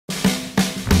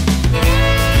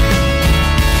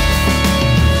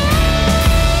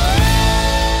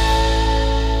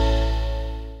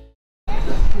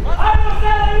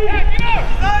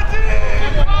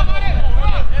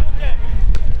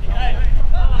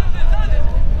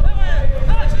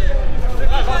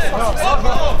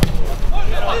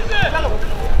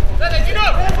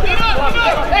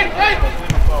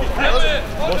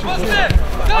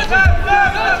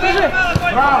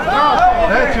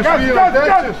Nećeš, Mile,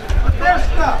 nećeš!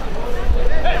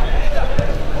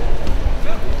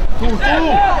 Tu!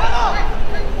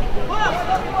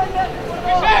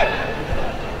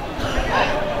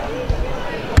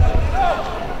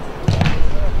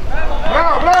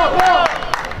 Bravo!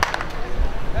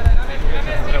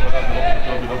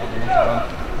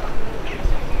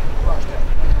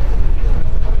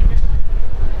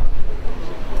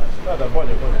 Da,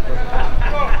 bolje.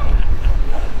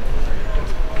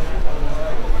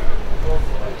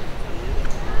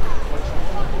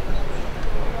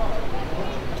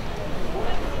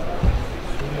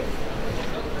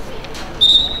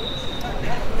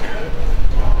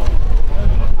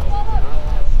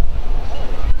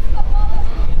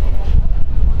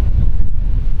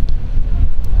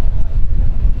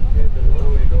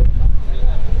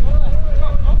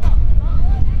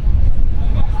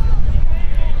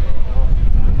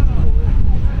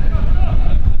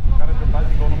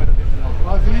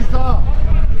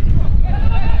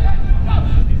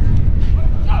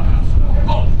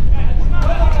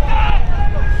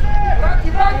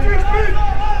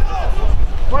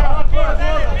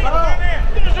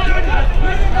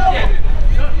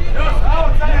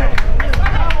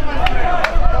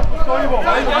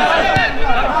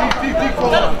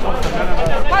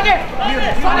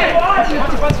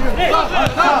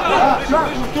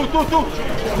 Tu!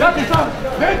 Ja ti sam!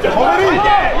 Nećeš! Poveri!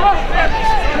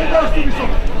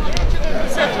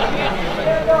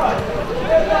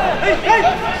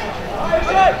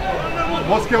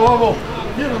 Moske ovo!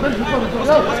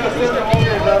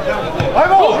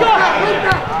 Ajmo!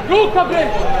 Luka, bre!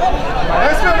 Ne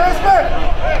sme!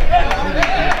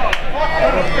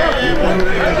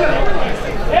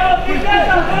 Evo ti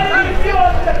gleda!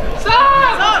 Sam!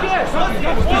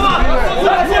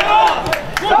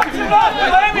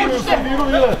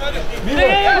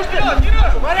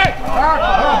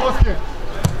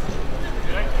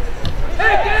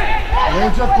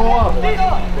 Leđa kola!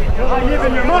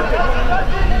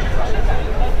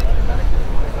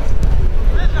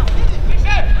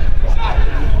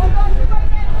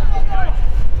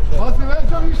 Pazi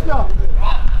leđa, Višnja!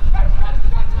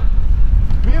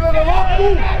 Mile na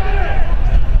loptu!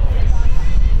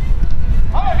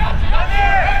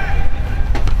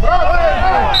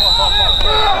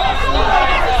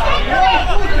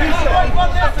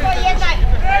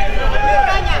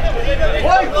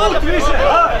 Ovaj put više!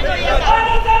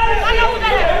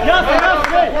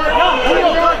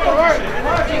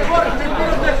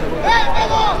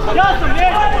 Ja sam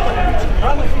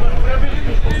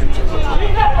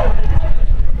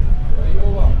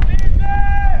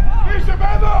Više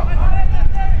Bedo!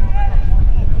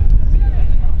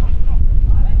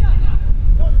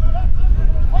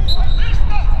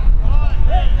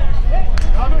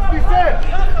 Namesti se!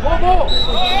 Bobo!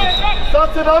 Sad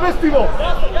se namestimo!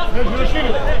 Neću da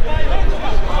širim!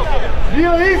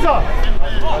 Nije iza!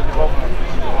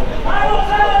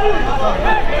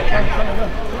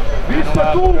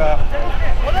 Višta tu! Bravo!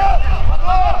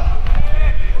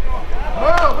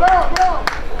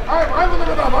 Ajmo da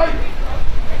ga dam, ajmo!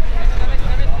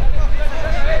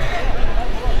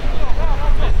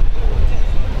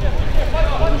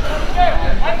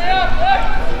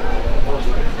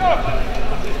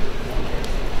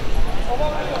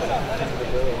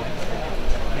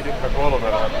 Idem ka golu,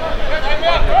 verovatno.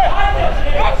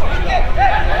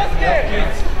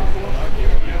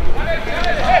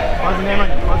 Pazi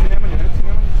Nemanja, reci Nemanja.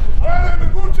 Ajde, me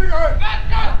kući ga!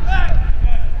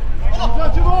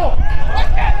 Izaćemo!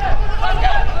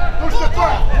 Dušte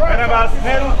tvoj! Mene vas,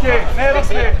 ne ruke!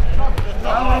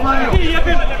 Bravo, Mario! Ti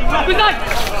jebim! Opizaj!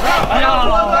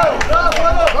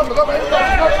 Dobro,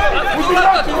 uzi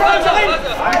igrača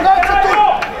tu!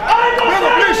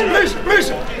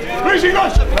 Bliže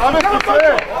igrač! Namesti se!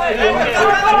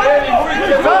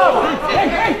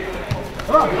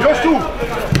 Još tu!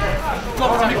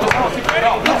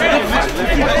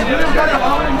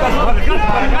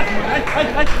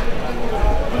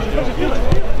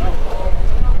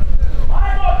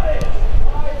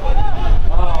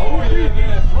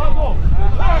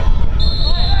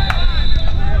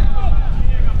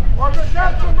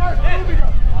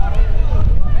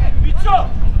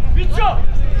 Vićo!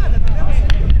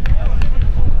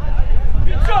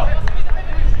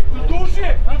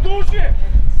 Dužije!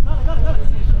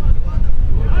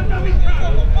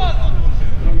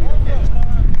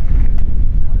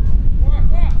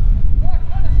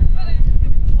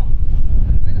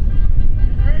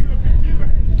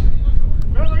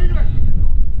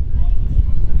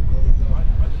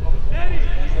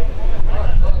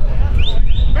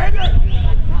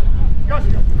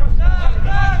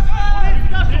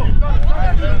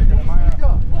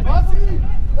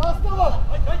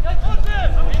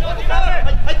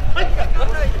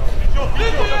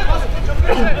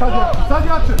 Sad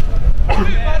jače.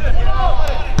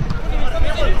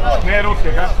 Ne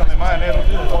ruke, Gaštane, Maja, ne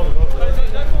ruke.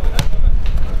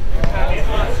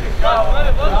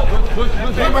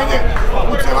 Nemanje,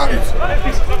 u Cevanicu.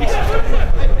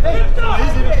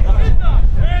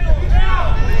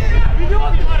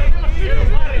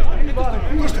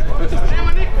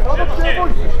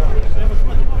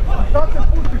 Sad se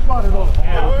pustiš mare dole.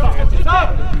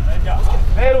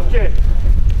 Ne ruke.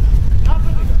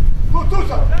 Tu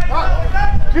sam.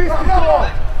 Čisti to.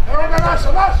 Evo ga naša.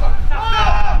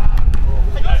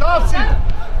 Savci.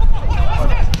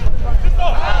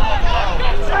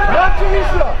 Jači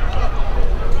Mišlja.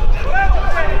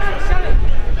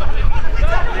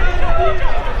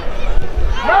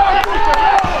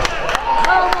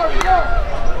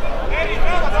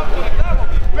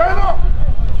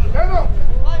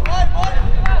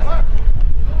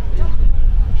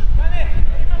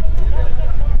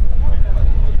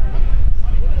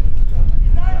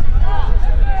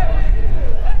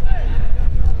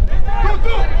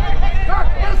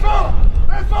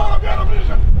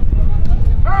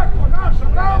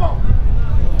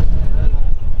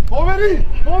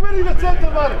 Pomeri na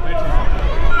centar, Mare!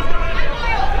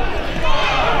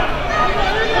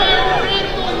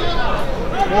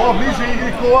 O, bliže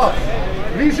igri kova!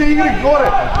 Bliže igri gore!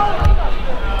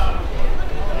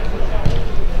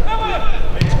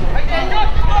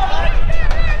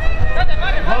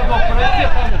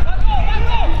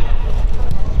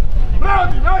 Bravo,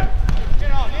 Mare!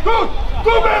 Tu,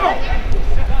 Beno!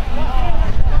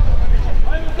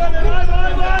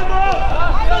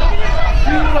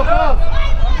 Sigurno pas!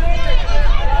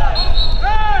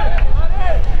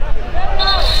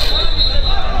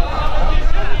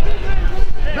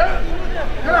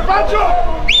 Jel' Pančo!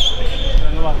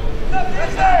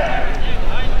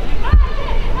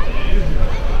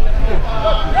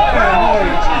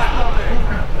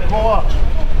 Kola!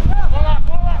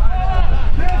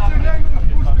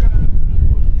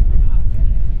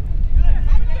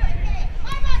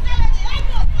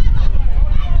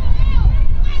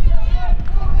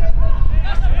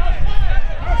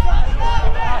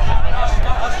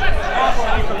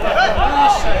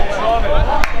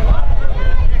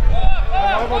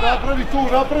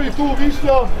 Napravi tu,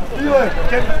 Višnja, Bile.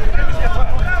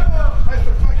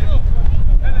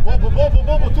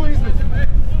 Bobo, tu između.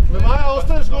 Maja,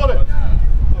 ostaješ gore.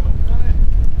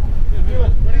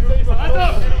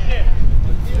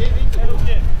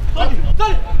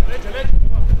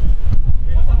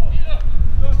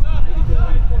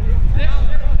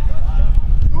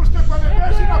 Dušte, pa ne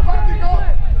beži na partika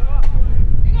ovdje.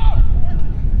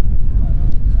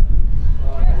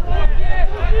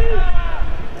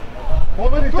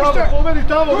 Pomeri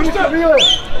tamo, Višnja, Bile.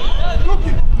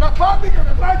 Duki, na partika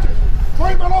ne vraćaj. Ko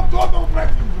ima loptu odmah u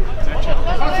pretim.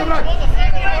 Sad se vraća.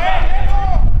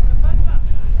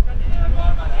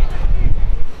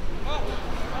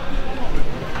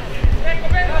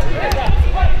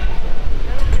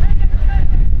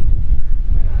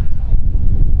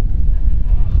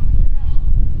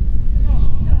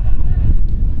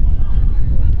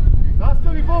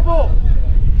 Nastavi, Bobo!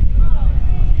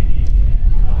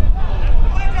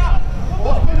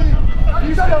 Ostani!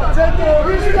 Višnja, centar,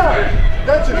 Višnja!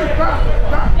 Gdje ćeš?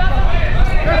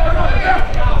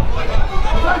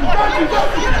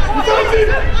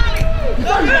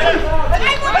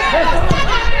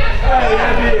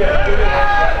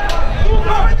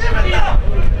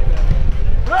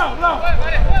 Bravo, bravo!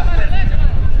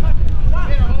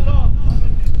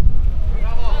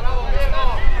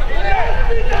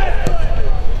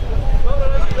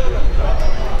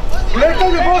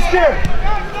 Letanje Boske!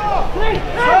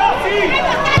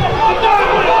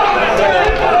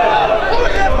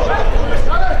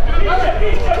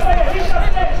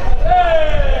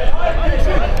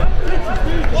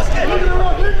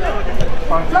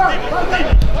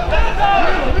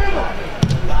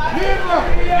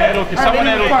 Ne ruke, samo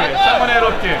ne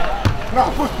ruke.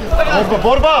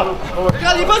 Borba!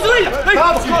 Gradi, bazilija!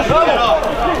 Kapci, bravo!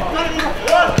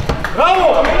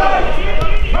 Bravo!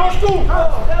 Još tu!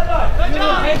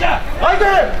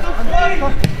 Ajde!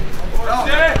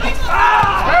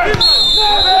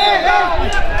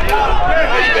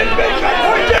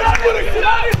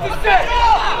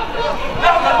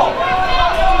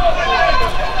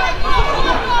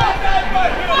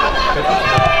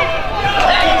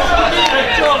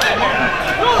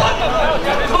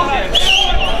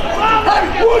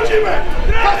 Uđi me!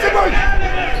 Kad se bojiš?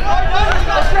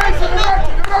 Okreni se, ne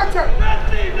vraćaj!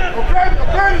 Okreni!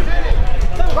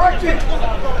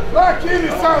 Laki, idi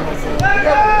sam!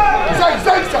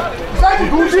 Izađi!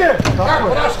 Dužije!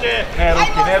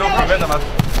 Ne ruke, vedam vas.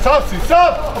 Sav si,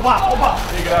 sav! Oba!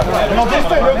 Ne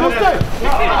odustaj, ne odustaj!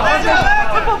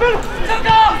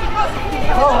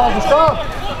 Sav, Lazo, sav!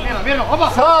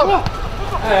 Sav!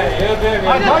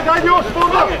 Ajde još,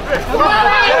 pogled!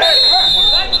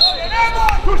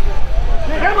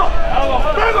 Nemo!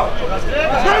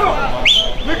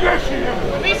 Ne greši, Nemo!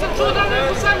 Nisam čuo da ne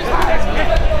su sami znali.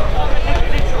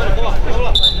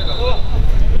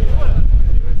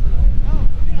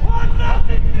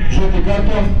 Žuti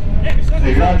karton za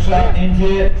igrača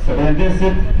Inđije sa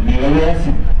 70 Milove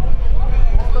Jasin.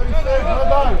 Ostavi se,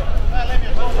 gledaj!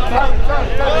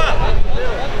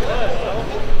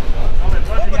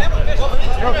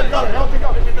 Evo ti ga!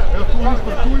 Evo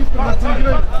tu ispred, na koji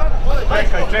igraju!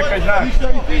 Čekaj, znaš! Ništa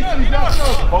i ti si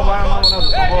igračao! Bobo, ajmo malo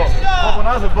nazad, Bobo! Bobo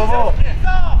nazad, Bobo!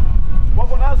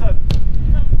 Bobo nazad!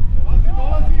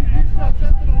 Dolazi, ništa,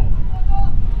 centralno!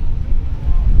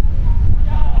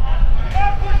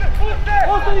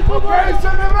 Okej se,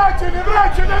 ne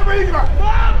vraćaj, nema igra!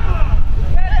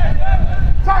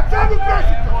 Sad mu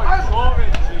presite!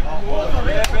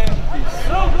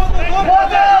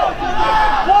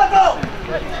 Vodao!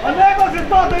 A ne može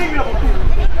to da igramo tu!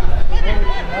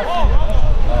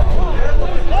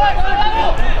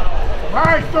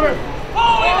 Majstore!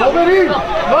 Poveri!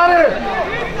 Mare!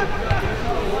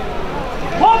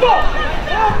 Vodo!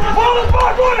 Vodo dva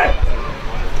gore!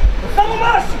 Samo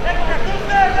maši!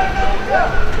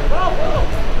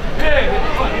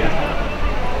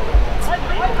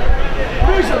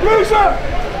 Bliže!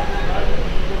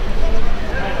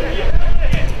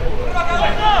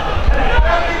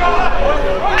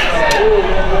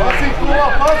 Pazi, Kula,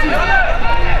 pazi!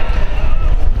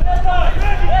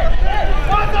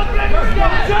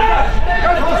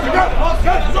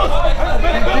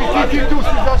 Ti tu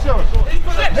si zašao!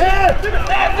 Ne!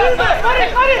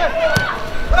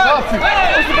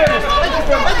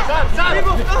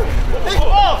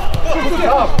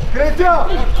 Kretja!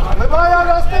 Levaja,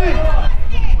 nastavi!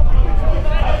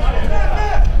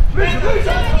 Bliže!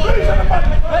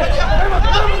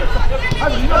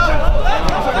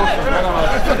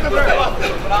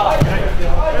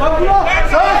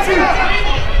 Saci!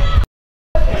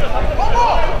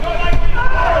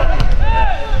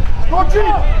 Skoči!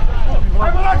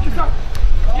 Ajmo laki sad!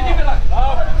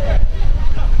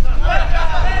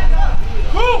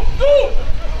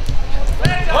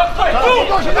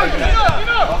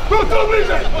 Tu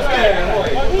bliže!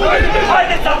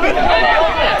 Ajde sad!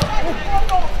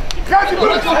 Kaži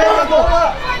brzo! Ajmo dobro!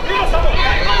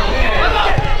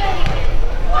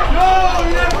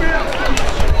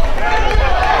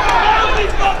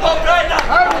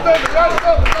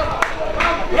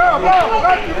 Bravo!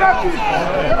 Vrati!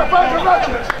 Nema pažnja,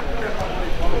 vrati!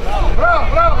 Bravo!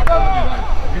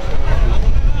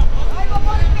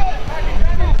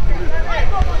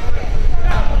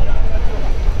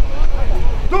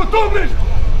 Tu bliže!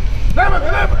 Nema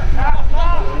ga!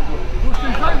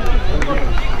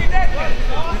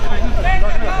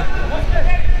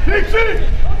 Fiksi!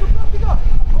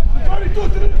 Zatvori tu!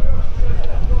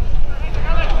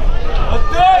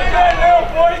 Odaj me,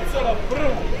 obojica na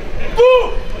prvu! Tu!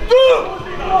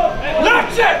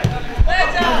 Lakše!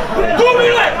 Tu,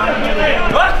 Mile!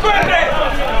 Lako je, bre!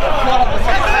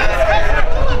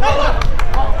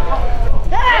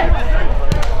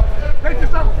 Dajte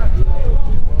samo!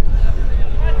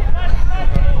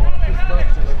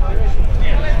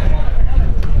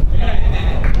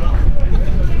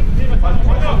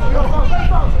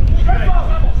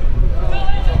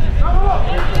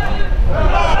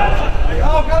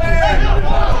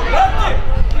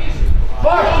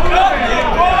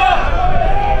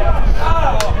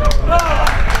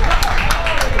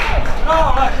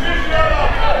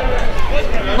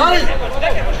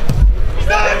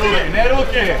 Ne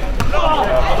ruke!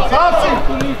 Saci!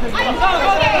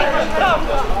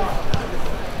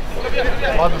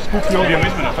 Vlado, skupi ovdje. Idemo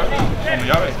izmena, tako? Samo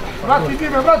javaj. Vrati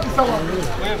Dime, vrati samo!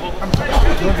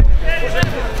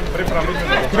 Pripravam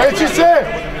izmena. Kreći se!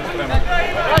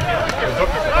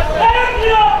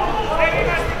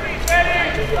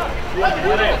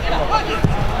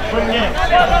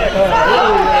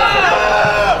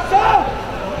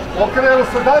 Okrenemo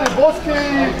se dalje Boske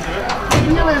i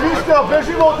Mile i Višnja,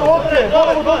 bežimo od lopte,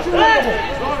 moramo doći u Dinamo.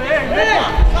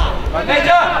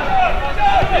 Neđa!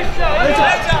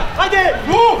 Ajde!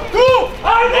 Tu!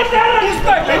 Ajde,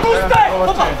 ustaj!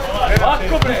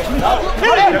 Lako, bre!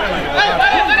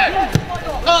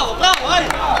 Bravo, ajde!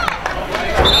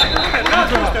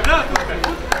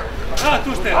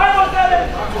 Vratu ste! Ajmo, tebe!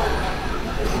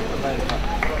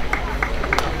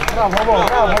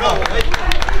 Bravo!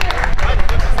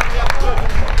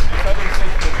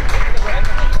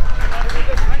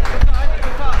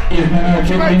 Izmena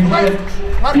 4 Inđije,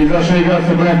 izašao igra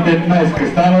sa brojem 15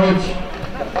 Krstanović,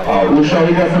 a ušao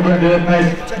igra sa brojem 19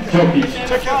 Ćokić.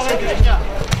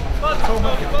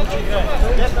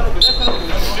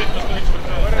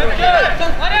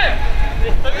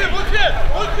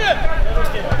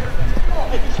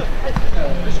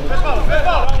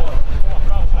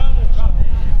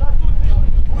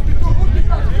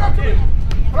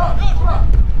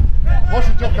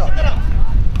 Može Đoka!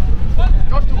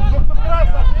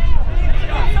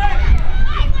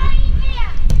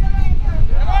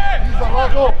 Iza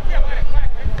Vlado!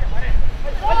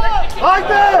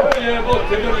 Ajde!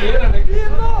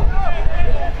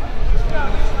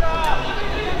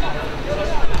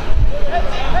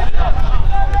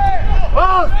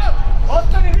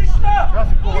 Ostani ništa!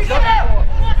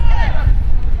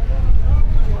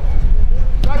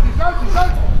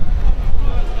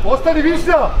 Ostani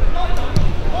Višnja!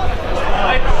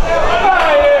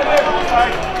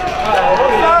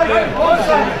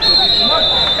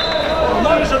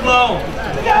 Odmoriš od glavu!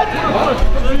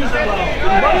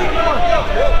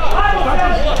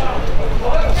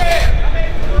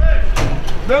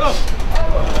 Deno!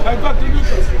 Kaj dva, 3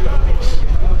 minuta!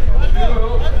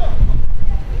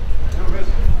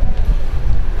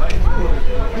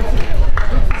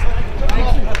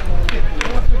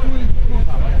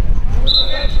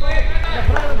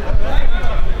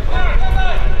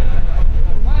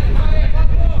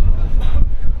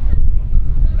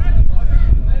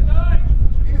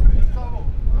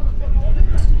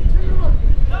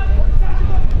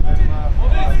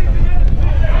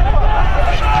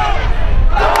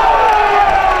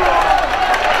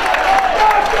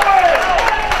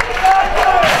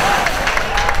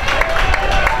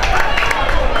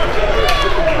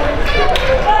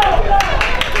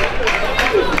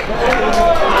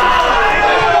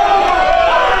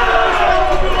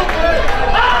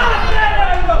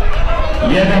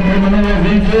 Jedan primanjenje za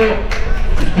Inđiju,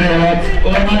 strelac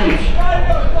Lemajić.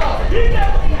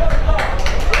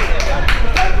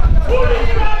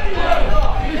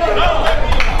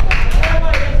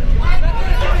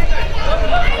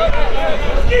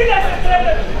 Skida se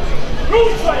trener!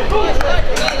 Ručvaj, ručvaj!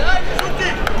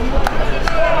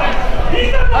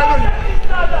 Idemo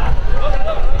sada!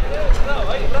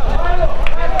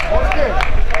 Oske,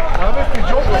 namesti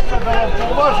Đokića da vam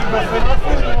pomaži, da se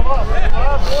naslini na vas.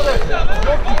 A, dole,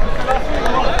 Đokić da se naslini na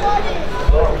vas.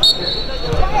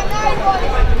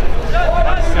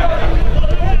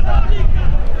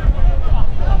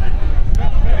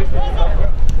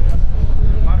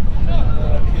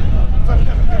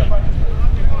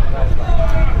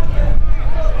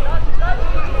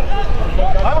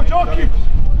 Ajmo Đokić!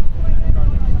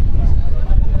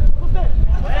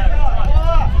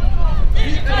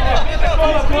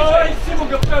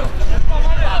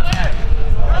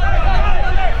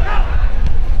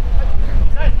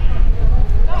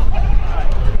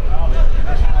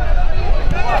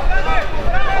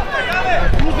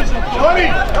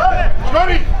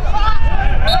 Škori!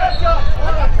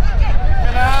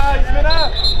 Izmena!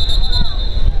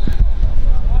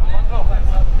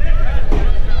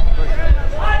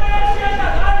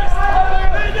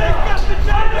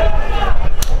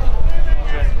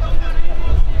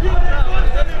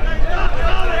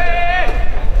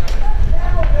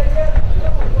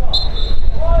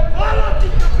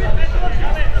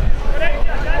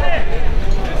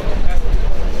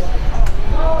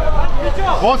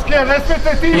 Boske, ne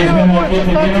smijete ti Izmjena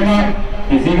ekipe Dinama,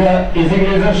 iz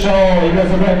igre izašao igra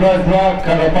sa brojem 22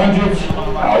 Karapanđić,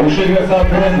 a ušao igra sa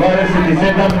brojem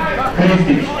 27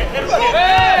 Kristić.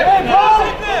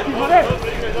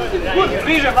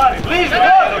 Bliže, Mari, bliže!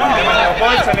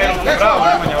 Obojica ne ruku, bravo,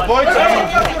 Nemanja, obojica ne ruku.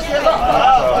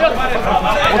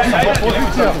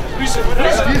 Pozicija!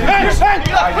 Bliže!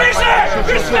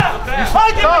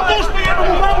 Hajde mi pušti jednom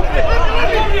u glavu!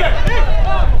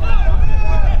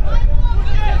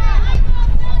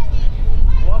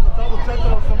 Vlada tamo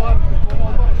centrala sa Markom,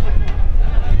 odmah se tu.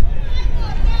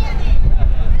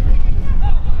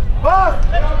 Bas!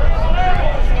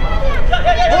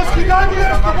 Boski, daj mi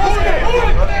nešto, Boski!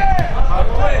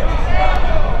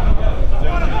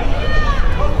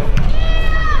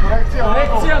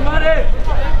 Korekcija, Mare!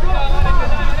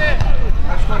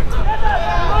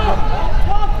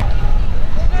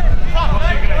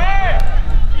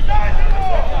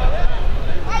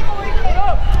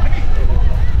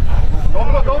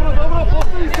 Dobro,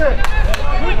 postavi se!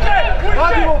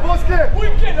 Radimo, Boske!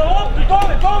 Ujke, na loptu,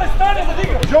 dole, stane za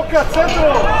digra! Đoka,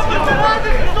 centro!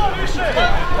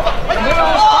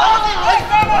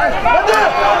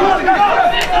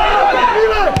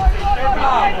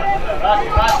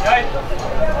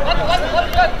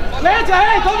 Leđa,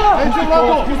 hej, dobro! Leđa,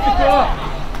 Vlado!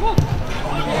 Evo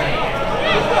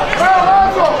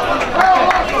Lazo,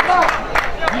 da!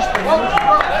 Još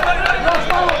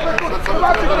malo preko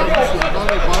Hrvati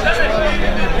preko!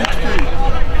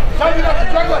 Sad mi da se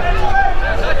čegla!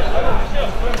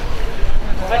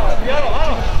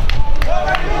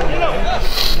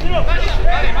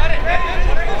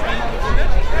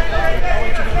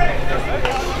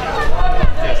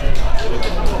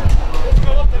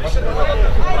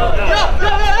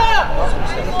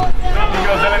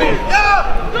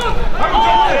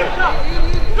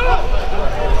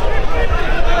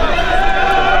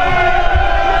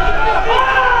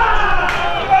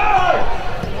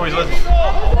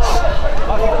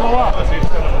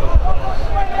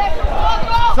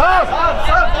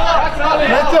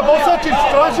 Neće Bosačić,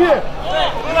 stražije!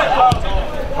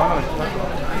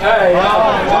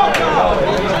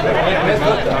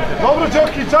 Dobro,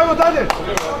 Đokić, ajmo dalje!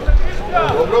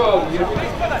 Dobro!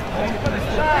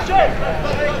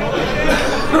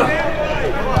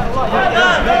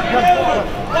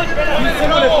 Ti se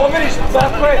ne pomeriš,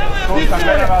 tako je!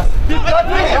 Ti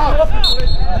pratni!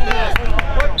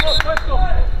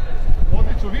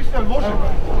 Odlično, više, ali može?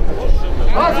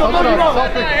 Lazo, dobro, bravo!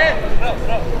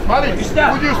 Mali,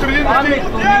 uđi u sredinu ti!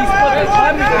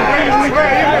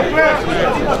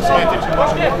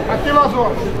 A ti Lazo!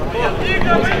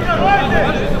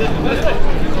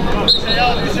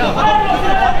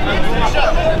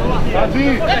 A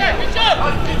ti!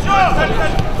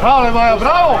 Bravo, Maja,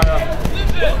 bravo!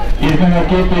 Izmena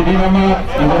ekipe Dinama,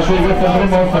 izašao igraca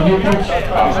Prve 8 Mitrović,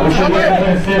 a ušao igraca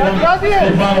 7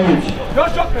 Stefanović.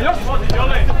 Još Đoka, još!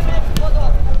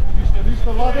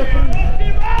 Ništa, Vlada je prvi!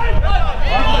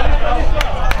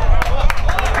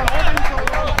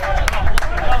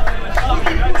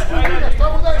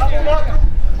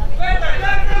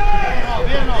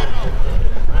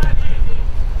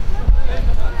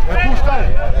 Ne puštaj,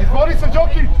 izbori se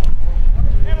Đokić!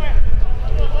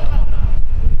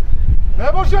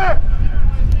 Ne može!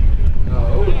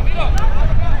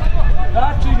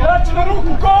 Igrači na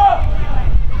ruku, ko?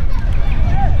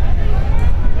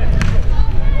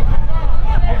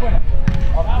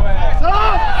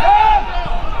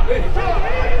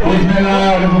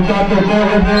 Izmena rezultata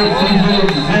povrede Sinđiji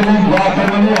Zemun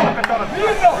 2:0.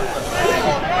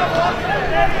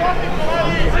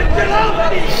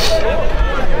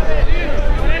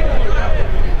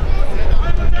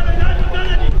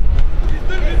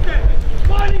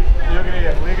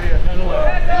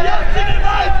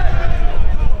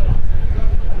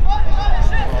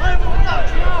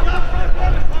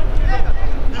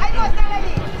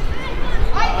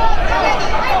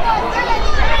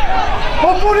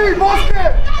 Popuni, Moske!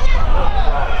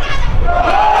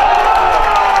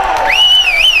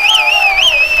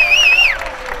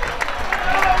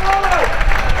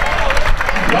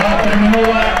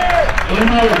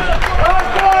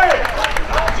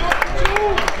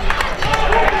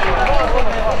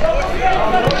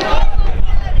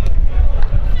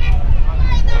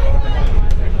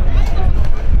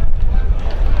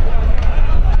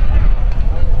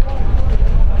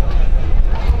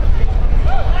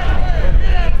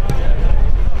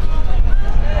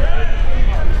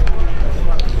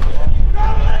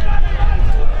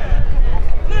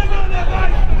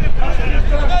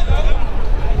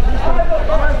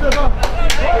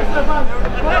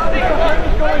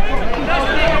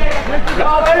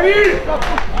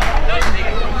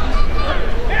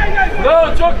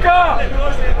 Bravo, Đoka!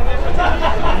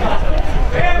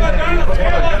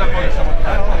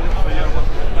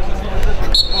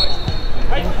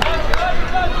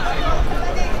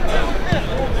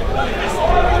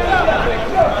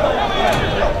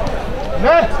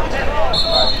 Ne!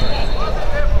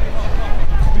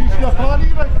 Višnja,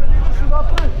 planiraj, kad ideš u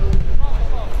napred!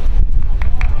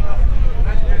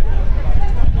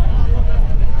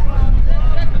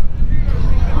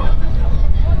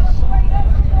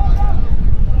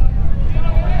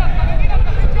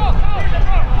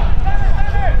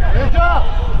 Eđa!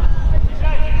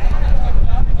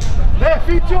 Ne,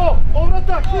 Fićo!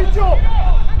 Povratak, Fićo!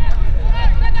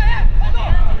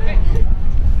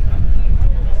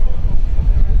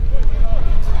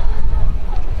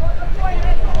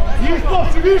 Isto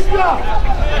si, Višnja!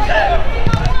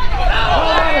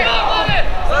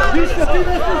 Višnja, ti ne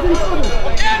smiješ da ispadu!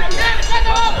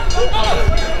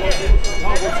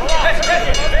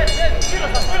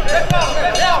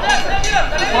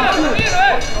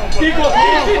 Tigo,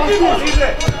 stiže!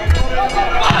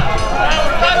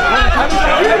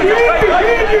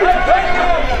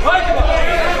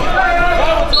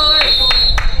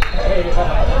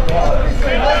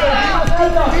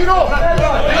 Dino!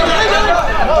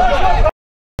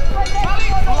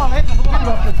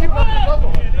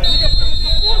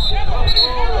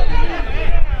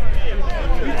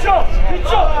 Pićo!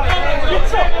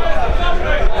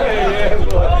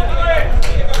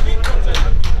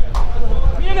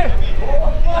 Mijene!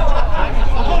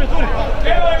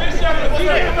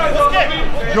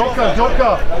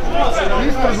 Đoka!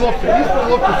 Ispred lopte!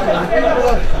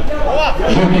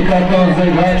 Žuti karton za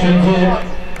igrača Inđije,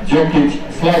 Đokić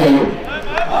Slavoljub.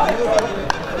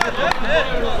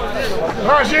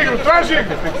 Traži igru!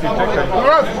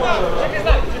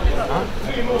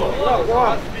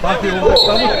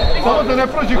 Samo da ne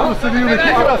prođe kroz sredinu, nek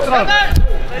igra stran.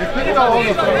 Nek igra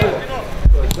ono stran.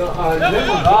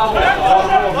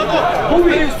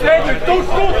 Uvi u srednju, tu!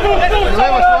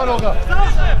 Leva stvaroga.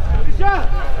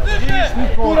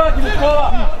 Tu radi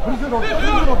Nikola! Brzo noga!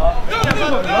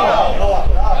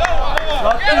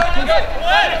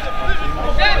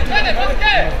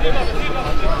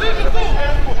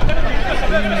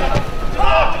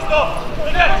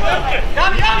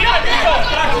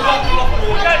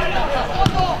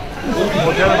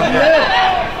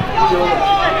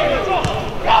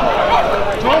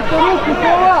 Čovjek ruku,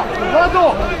 kola! Vlado!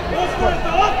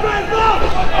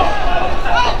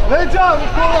 Leđa,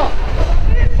 Nikola!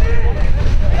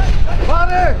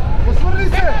 Mare! Osvrni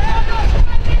se!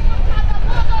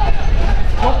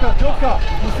 Đoka!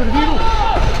 U sredinu!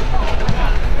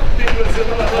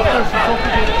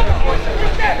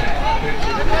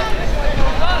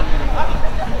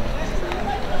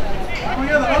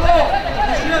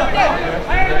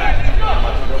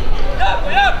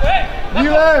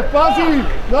 Mile, pazi!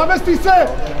 Namesti se!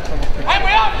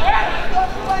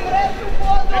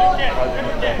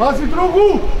 Pazi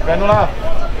drugu! Krenula!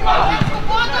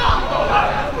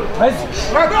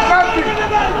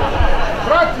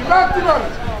 Vrati, man!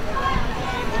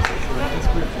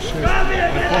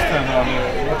 Postajem da vam je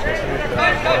uočio se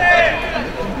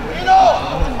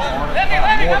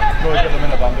broj do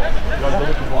mene bambe. Ja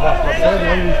dobitu po vas.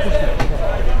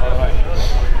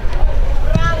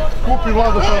 Kupi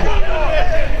Vlado tamo.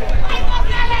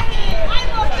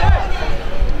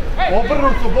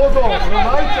 Obrnuto, Bodo,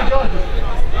 Ronajče gađe.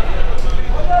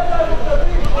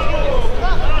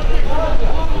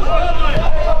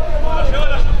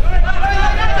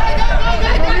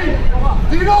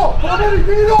 Dino! Pomeri,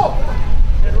 Dino!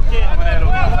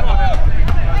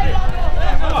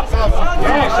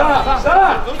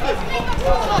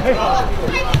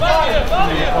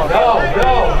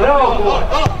 Bravo!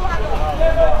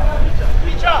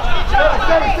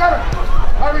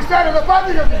 Ali stane,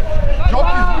 napadi ga mi!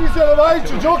 Đokić, bliže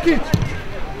Levajiću, Đokić!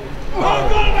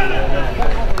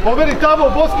 Pomeri tamo,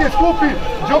 Boske skupi!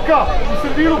 Đoka, u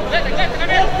sredinu!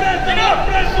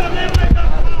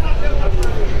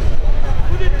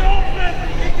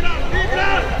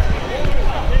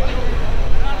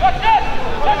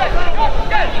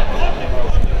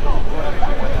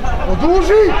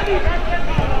 Oduži!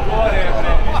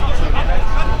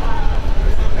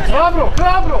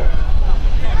 Hrabro!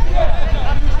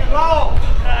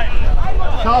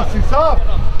 Sav!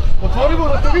 Otvorimo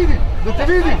da te vidi!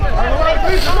 Ajmo,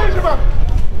 bliže, man!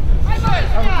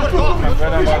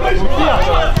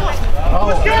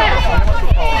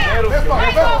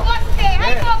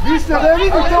 Više ne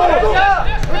vidite ovo!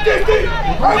 Ti!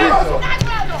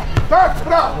 Tak,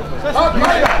 bravo!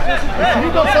 Jesi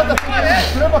vidio sad da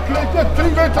treba kretati 3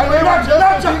 metra leva,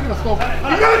 Đerača!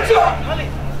 Igrača!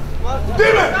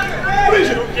 Dime!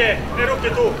 Bliže! Ruke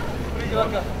tu!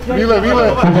 Mile!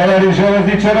 Futboleri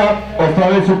Železničara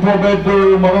ostvarili su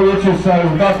pobedu u Moroviću sa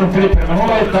rezultatom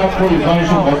 3:0, tako i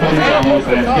zvanično postali članovi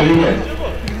Sremske lige.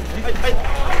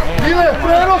 Mile,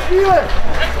 prenos, Mile!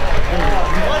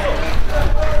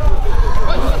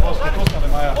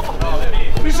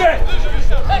 Bliže!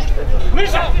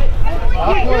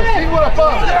 Ako je sigura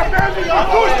pas!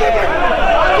 Pušti!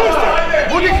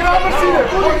 Budi hrabar, sine!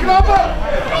 Budi hrabar!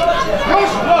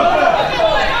 Još!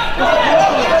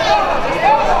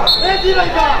 Ne diraj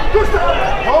ga! Pušti!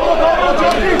 Dobro,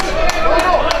 Đokić!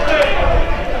 Dobro!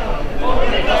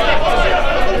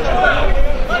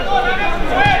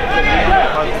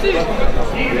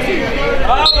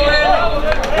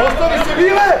 Ostavi se,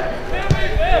 Mile!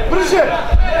 Brže!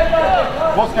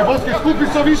 Boske, skupi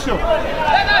se više!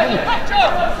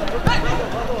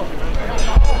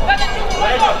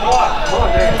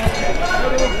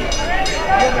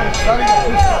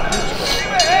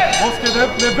 Boske,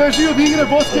 ne beži od igre,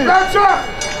 Boske! Igrača!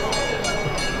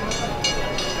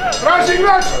 Traži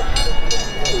igrača!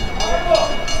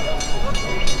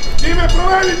 Dime,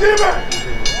 proveri, Dime!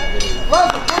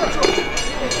 Lazo, konačno!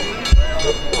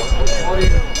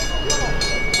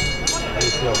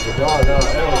 Da,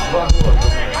 evo, 2:0.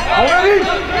 Poveri!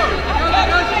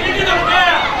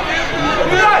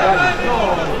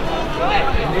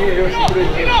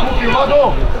 Kupi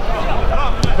Vlado!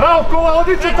 Bravo Kola,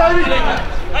 odliče taj vid!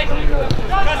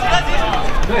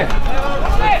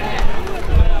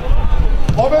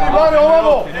 Pobedi Mare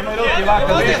ovamo!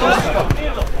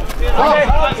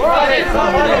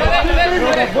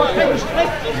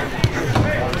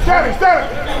 Steri, steri!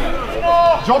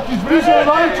 Đokić bliže,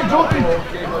 Levajiću, Đokić!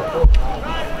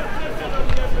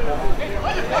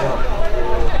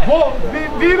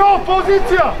 Vino,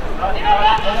 pozicija!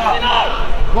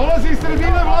 Dolazi iz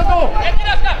sredine, Vlado!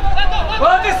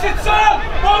 Vladi si sam!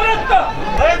 Povratno!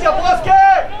 Leđa, Boske!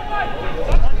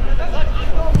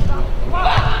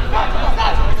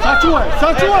 Sačuvaj,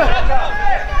 sačuvaj!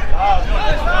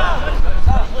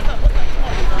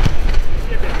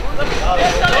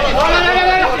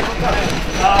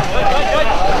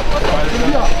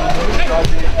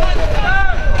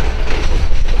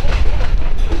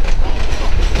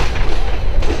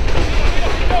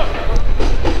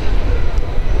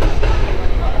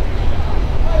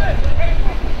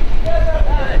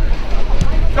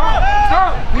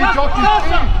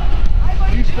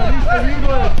 Ništa,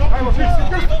 vidio je, ajmo, stigo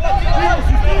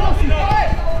si!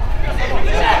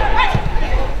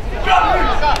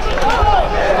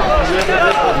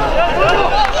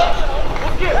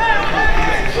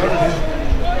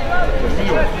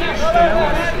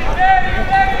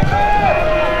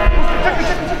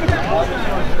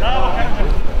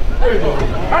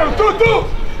 Ajmo, tu!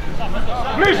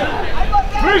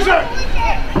 Bliže!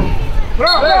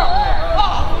 Bravo!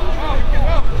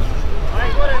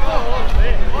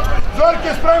 Zorke,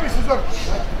 spremi se, Zorke!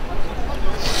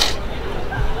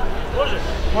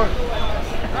 Može!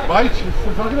 Bajić,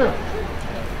 se zagreo!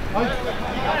 Ajde!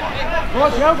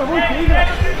 Dođe, evo ga, Vujke, igra!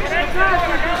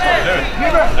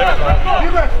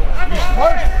 Dibe!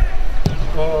 Bajić!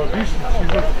 Višnjić,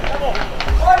 izgleda!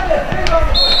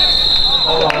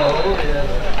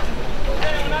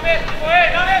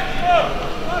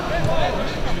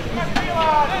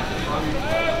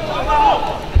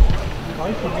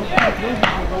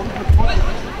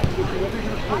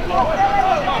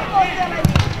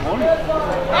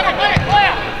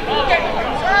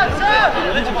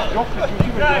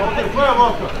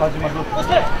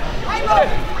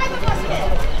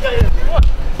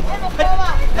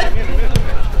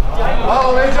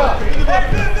 Malo leđa!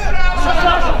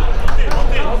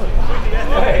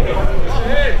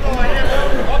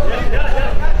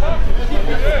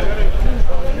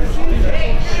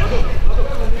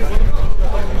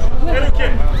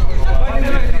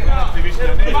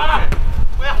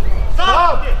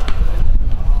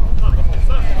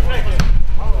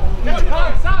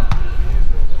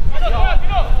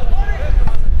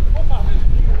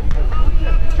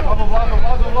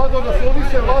 Vlado, naslovi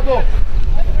se, Vlado!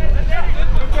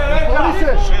 Naslovi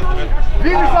se!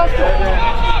 Vidi zašto!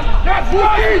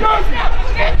 Vuki!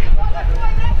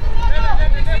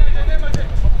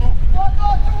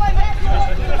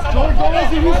 Čovjek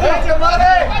dolazi, više! Leđa,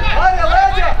 Mare! Mare,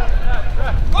 leđa!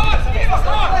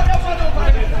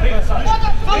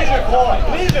 Bliže, Kola,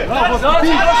 bliže!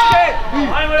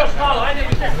 Ajmo još malo, ajde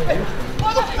više!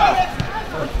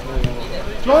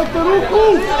 Čovjek na ruku!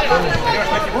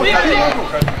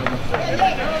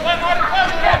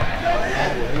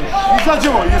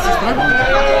 Izađemo, jesi spreman?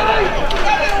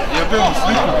 Jebemo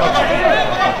sliku, gaća.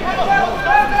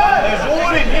 Ne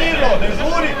žuri, Miro, ne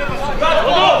žuri!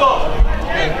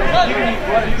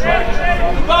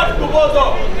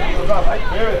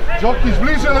 Đokić,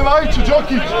 bliže Levajiću,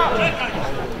 Đokić!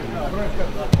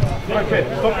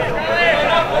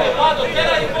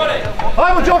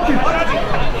 Ajmo, Đokić!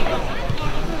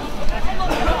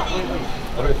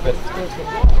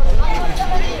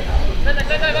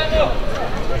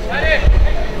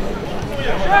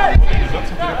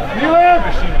 Mile!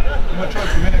 Ima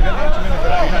čovjek, mene ga neće, mene ga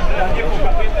radi.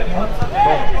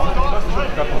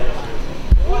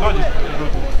 Dođi.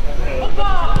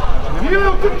 Mile,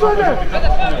 utrčanje!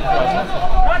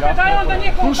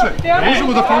 Slušaj, ne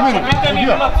možemo da promenim.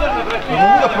 Sudija, ne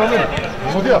mogu da promenim.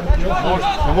 Sudija,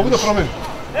 ne mogu da promenim.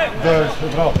 Da je,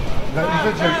 bravo. Da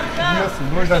izađe, jesam,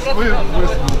 možda je svoje,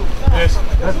 jesam. Jesam.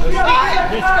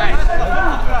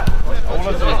 A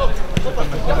ulazi.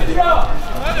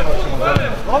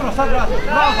 Dobro, sad vrati.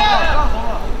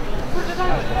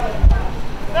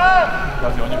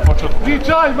 Kazi, on je počeo...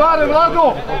 Pričaj, Mare,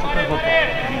 Vlado!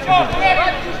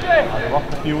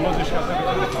 Ovako ti ulaziš, ja sam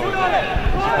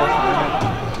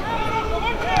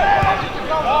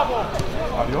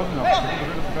ali ozbiljno,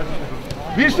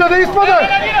 Višnja da ispadaj!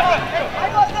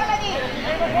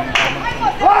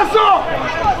 Laso!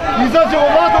 Izađemo,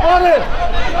 Vlado, Mare!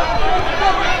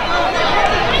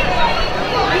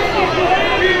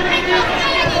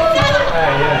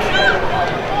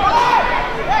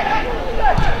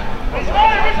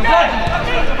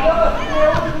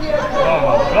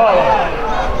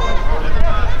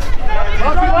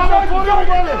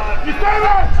 male!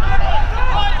 Isteraj!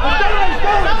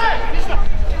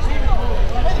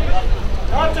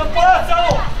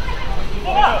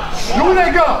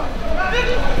 Jure ga!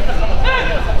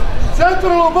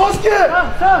 Centralno Boske!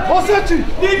 Osjeći!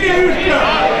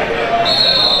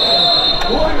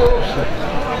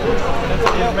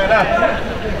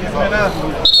 Izmena.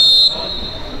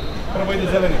 Prvo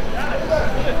ide zeleni.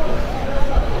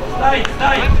 Stavi!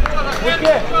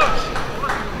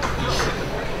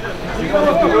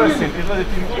 Izgleda ti ulesim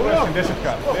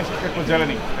desetka kod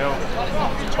zelenih. Evo,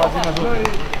 pazi na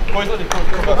žuti. Ko izgledi? Ko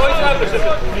izgledi najbolje?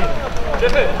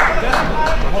 Čefe!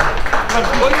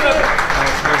 Ko izgledi?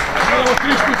 Imamo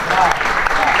 3 štuka.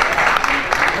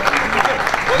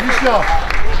 Mišlja,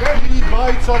 vidi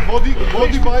Bajića,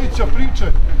 vodi Bajića priče.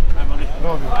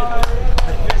 Bravo.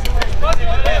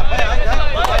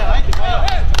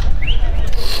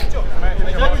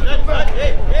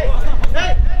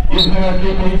 Izmjena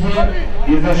ekipa Inđije,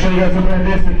 izašao igrač sa brojem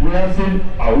 10 Vujasin,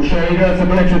 a ušao je igrač sa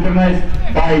brojem 14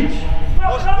 Bajić.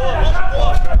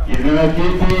 Izmjena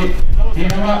ekipi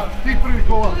Dinama. Tih prvi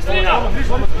kova.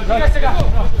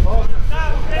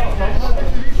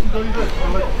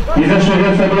 Izašao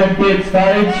igrač sa brojem 5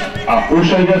 Stajić, a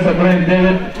ušao igrač sa brojem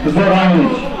 9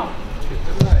 Zoranović.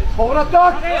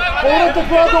 Povratak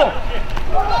Vlado!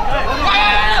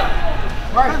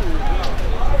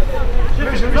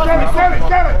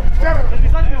 Stavi!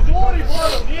 Govori,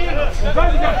 Vlado, nije!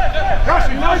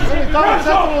 Kaši, tamo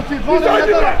centralno ti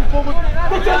 2-1 pomoći.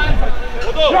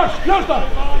 Još da!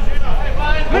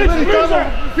 Bliži tamo,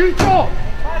 Fićo!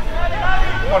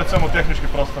 Morat samo tehnički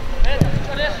prostor.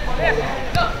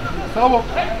 Samo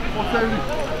otegni.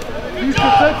 Isto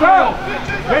centralno.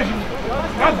 Beži!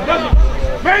 Gazi!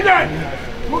 Menjaj!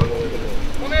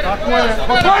 Tako je.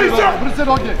 Brze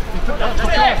noge.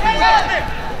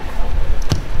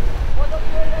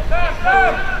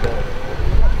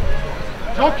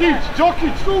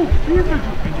 Đokić, tu,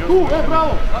 između, tu,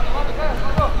 bravo.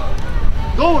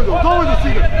 Dovoljno si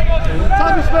igra.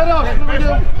 Sad mi smeravaš prema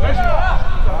njemu.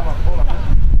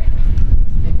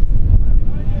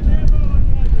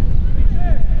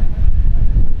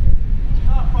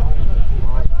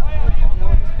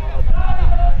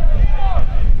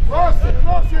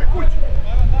 Nosi je kući.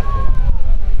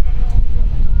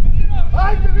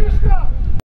 Ajde, Viška!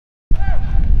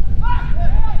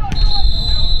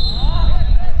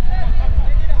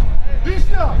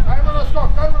 Višnja! Ajmo na skok!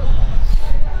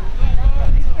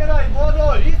 Isteraj, Bodo!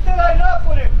 Isteraj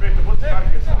napore! Peto, budi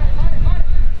karke sam.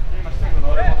 Imaš sigurno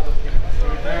ove voda da skine.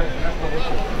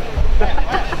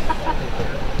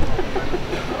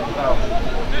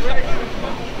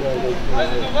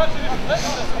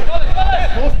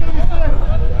 Postavi se!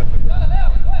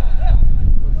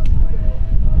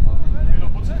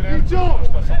 Ićo!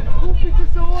 Kupite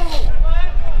se ovo!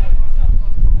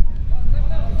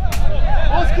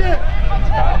 Oske!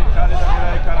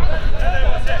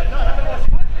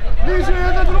 Bliže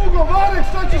jedan drugo! Marek,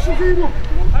 šta ćeš u zimu?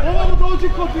 Ovo dođi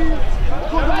kod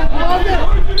Vlade!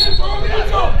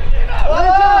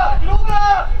 Leđa!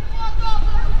 Druga!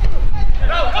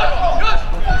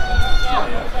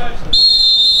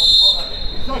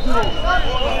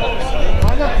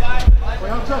 Vanja,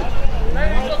 pojačaj!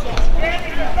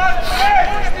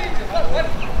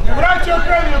 Ne vraćaj,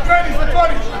 okreni,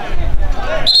 zatvori!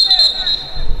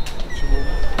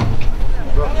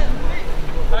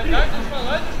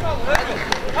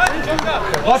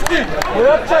 Boski!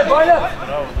 Pojačaj, Banjac!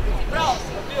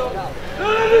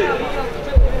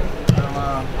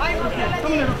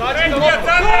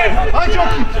 Aj,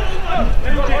 Đokić!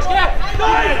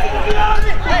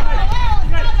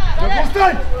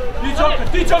 Postaj!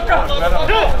 Ti čoka!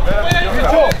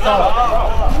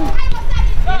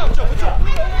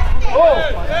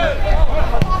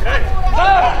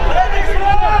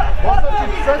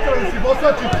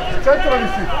 Bosačić, centralni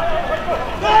si!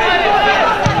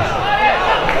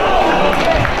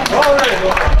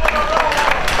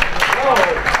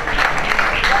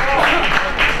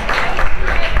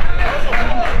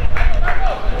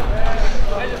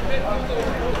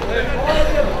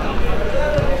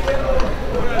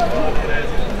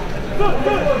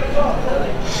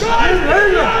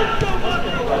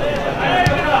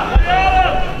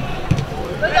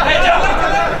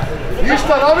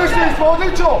 Ništa, namješljeni smo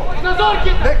odlično!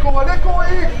 Nekova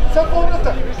i sad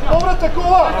povratak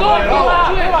Kova!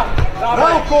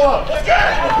 Bravo Kova!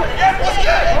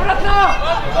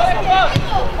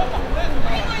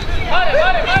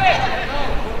 Mare!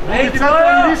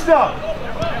 Centralni ništa!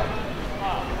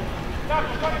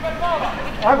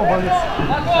 Ajmo, Banjac!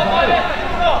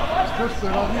 Što se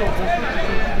radio?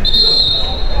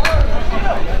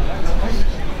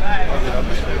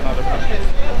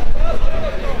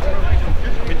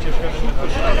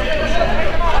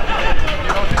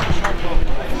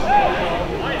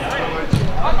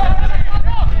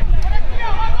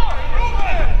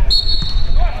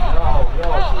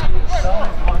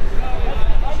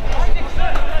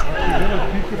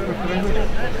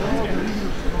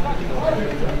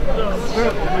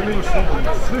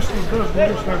 Sve što znaš da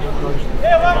imaš najbolj praviš.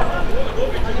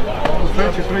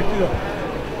 Sledeće prekida.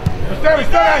 Stavi,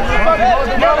 stavi!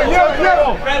 Ljevo!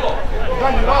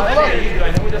 Dalje, raz.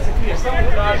 Nemoj da se kriješ, samo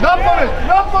traži.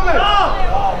 Napamet!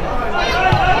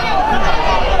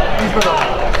 Izgleda.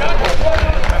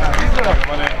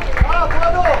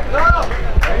 Bravo!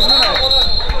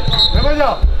 Nemanja!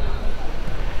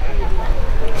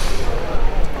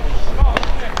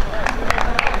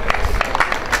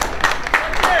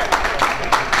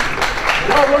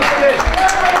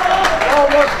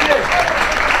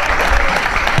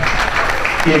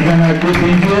 Igrana je klub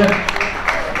Inđije.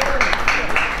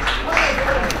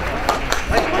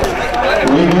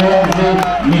 U igru ovdje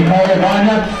Mihajlo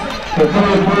Banjac, po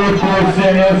prvi put u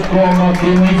seniorskom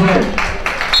timu Inđije.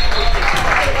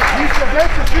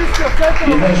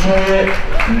 Izašao je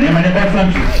Nemanja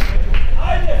Bacančić.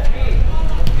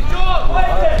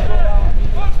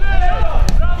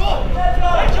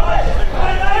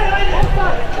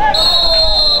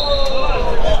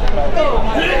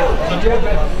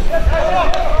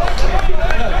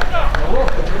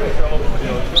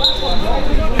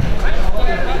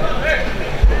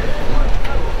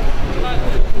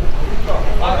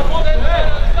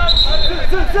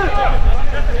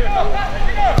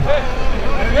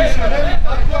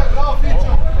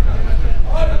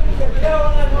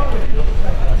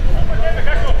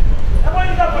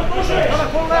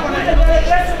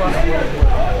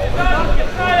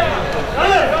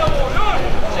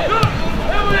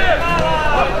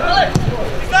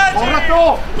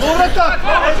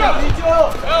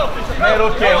 Ne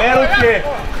ruke!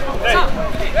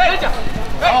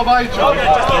 Bravo, Bajiću!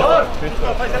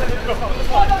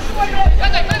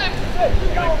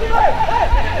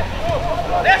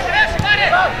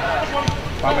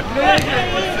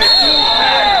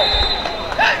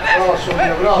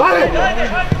 Bravo!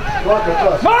 Svaka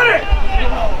čast! Mare!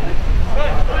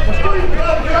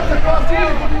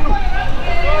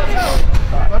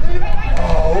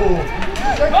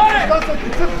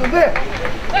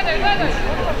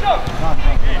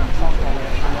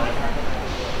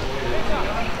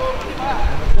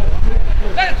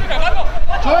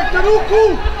 Čovjek na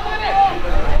ruku!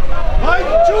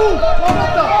 Bajiću!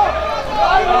 Povrata!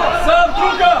 Sam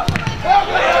druga!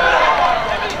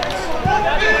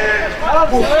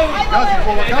 Gazi,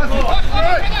 Kola, gazi!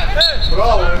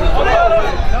 Bravo!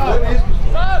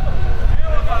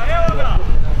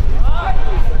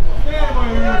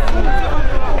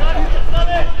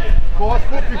 Kola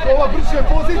skupi, Kola brže,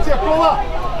 pozicija, Kola!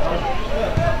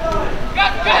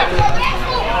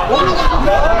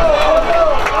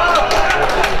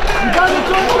 I dalje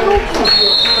čovjek na ruku!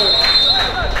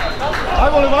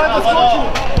 Ajmo, Levajda, skočimo!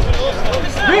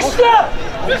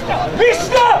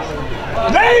 Višta!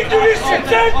 Ne idu više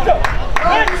centra!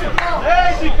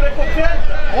 Ne idi preko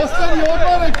centra! Ostani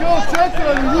odmane kao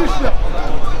centra ili Višnja!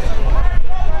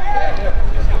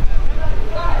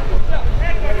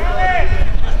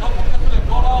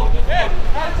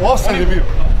 Osam je bio.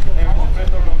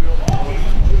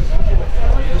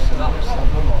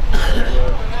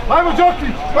 Ajmo,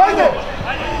 Đokić! Ajde!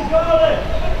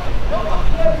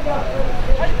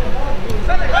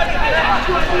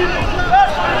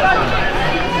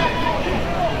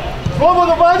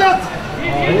 Slobodno, Banjac!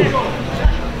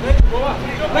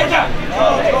 Leđa!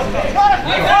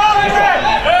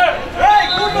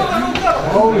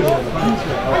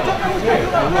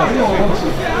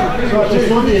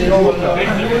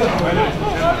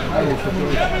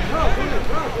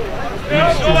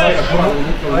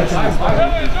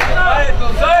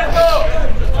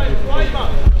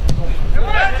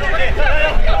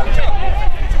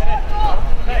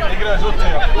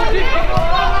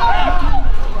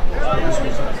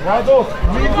 Rado,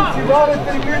 minuci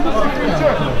valete i minuci priče.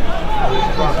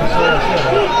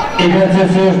 Igrat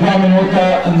će se još 2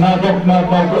 minuta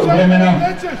nadoknadnog vremena.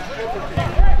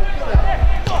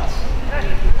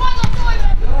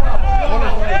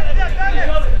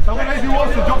 Samo ne idi u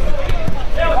osam, Đokić.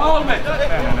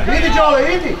 Idi,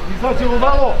 Đole, idi! Izađemo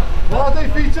malo. Vlada i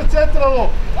Fića centralno.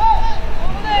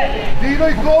 Dino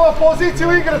i Kola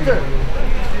poziciju igrate.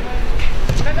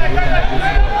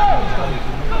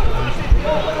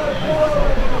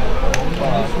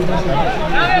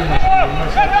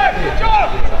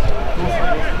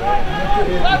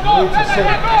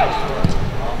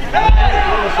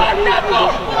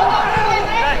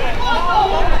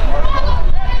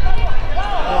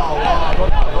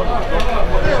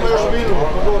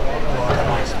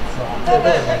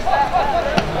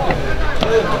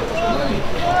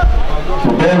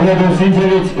 Belgradu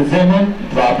Sinđević, Zemun,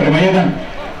 2:1.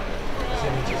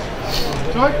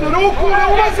 Čovjek na ruku, ne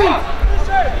ulazi!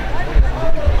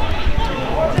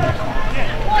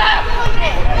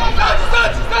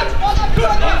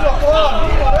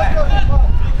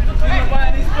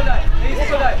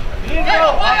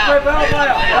 Ako je bravo,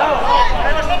 Baja, bravo!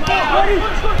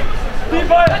 Ti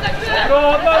Baja, to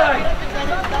odmaraj!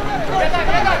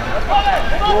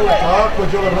 Tako,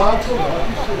 Đole Mlaco.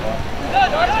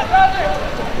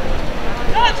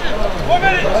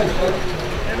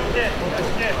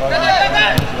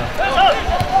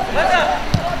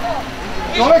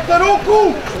 Čovjek na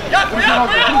ruku!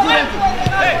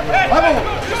 Ajmo,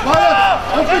 Banjac,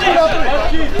 odliku napred!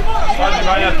 Pazi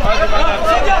Banjac, pazi Banjac!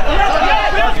 Pazi Banjac,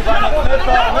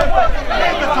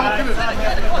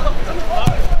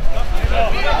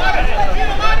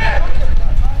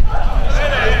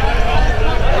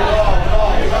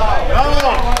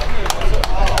 Bravo!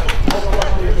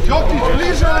 Đokić,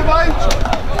 bliže ovaj Bajić!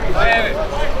 9,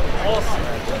 8,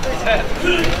 7,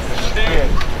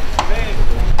 6,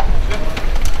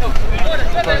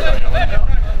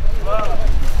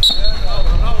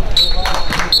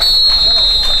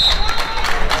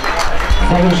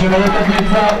 Završena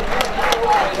utakmica,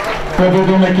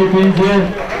 pobjedom ekipe Inđije,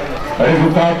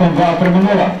 rezultatom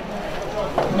 2:0.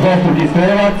 Dvostruki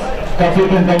strelac,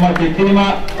 kapitan domaćeg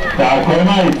tima, Darko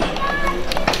Marić.